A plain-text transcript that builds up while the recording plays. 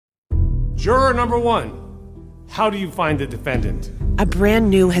Juror number 1. How do you find the defendant? A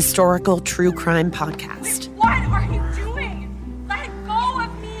brand new historical true crime podcast. What are you doing? Let go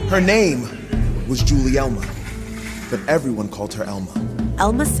of me! Her name was Julie Elma, but everyone called her Elma.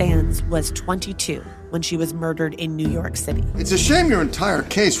 Elma Sands was 22 when she was murdered in New York City. It's a shame your entire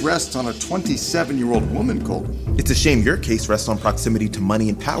case rests on a 27-year-old woman, Colton. It's a shame your case rests on proximity to money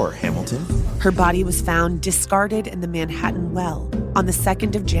and power, Hamilton. Her body was found discarded in the Manhattan Well on the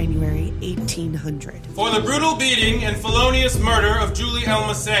 2nd of January, 1800. For the brutal beating and felonious murder of Julie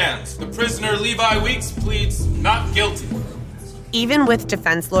Elma Sands, the prisoner Levi Weeks pleads not guilty. Even with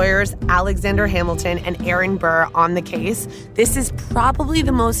defense lawyers Alexander Hamilton and Aaron Burr on the case, this is probably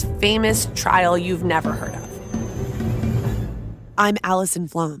the most famous trial you've never heard of. I'm Allison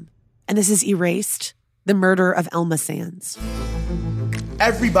Flom, and this is Erased, the murder of Elma Sands.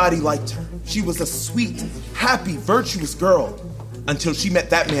 Everybody liked her. She was a sweet, happy, virtuous girl until she met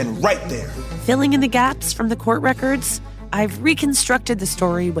that man right there. Filling in the gaps from the court records, I've reconstructed the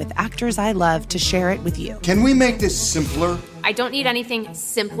story with actors I love to share it with you. Can we make this simpler? I don't need anything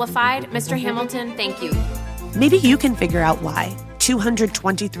simplified, Mr. Hamilton. Thank you. Maybe you can figure out why,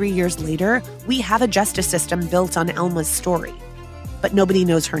 223 years later, we have a justice system built on Elma's story. But nobody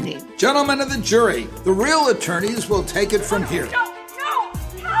knows her name. Gentlemen of the jury, the real attorneys will take it from here. No!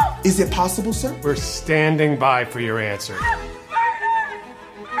 Is it possible, sir? We're standing by for your answer.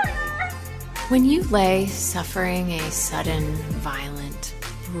 When you lay suffering a sudden, violent,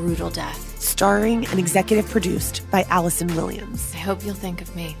 brutal death, Starring and executive produced by Allison Williams. I hope you'll think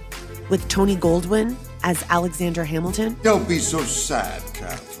of me. With Tony Goldwyn as Alexander Hamilton. Don't be so sad,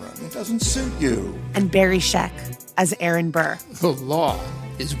 Catherine. It doesn't suit you. And Barry Scheck as Aaron Burr. The law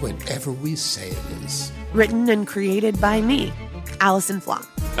is whatever we say it is. Written and created by me, Allison Flom.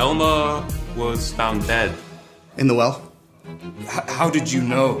 Elma was found dead. In the well? How did you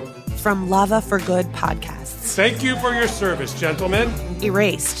know? From Lava for Good podcasts. Thank you for your service, gentlemen.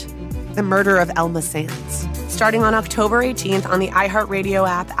 Erased, the murder of Elma Sands. Starting on October 18th on the iHeartRadio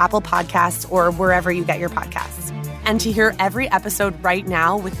app, Apple Podcasts, or wherever you get your podcasts. And to hear every episode right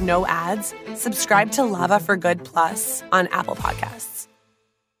now with no ads, subscribe to Lava for Good Plus on Apple Podcasts.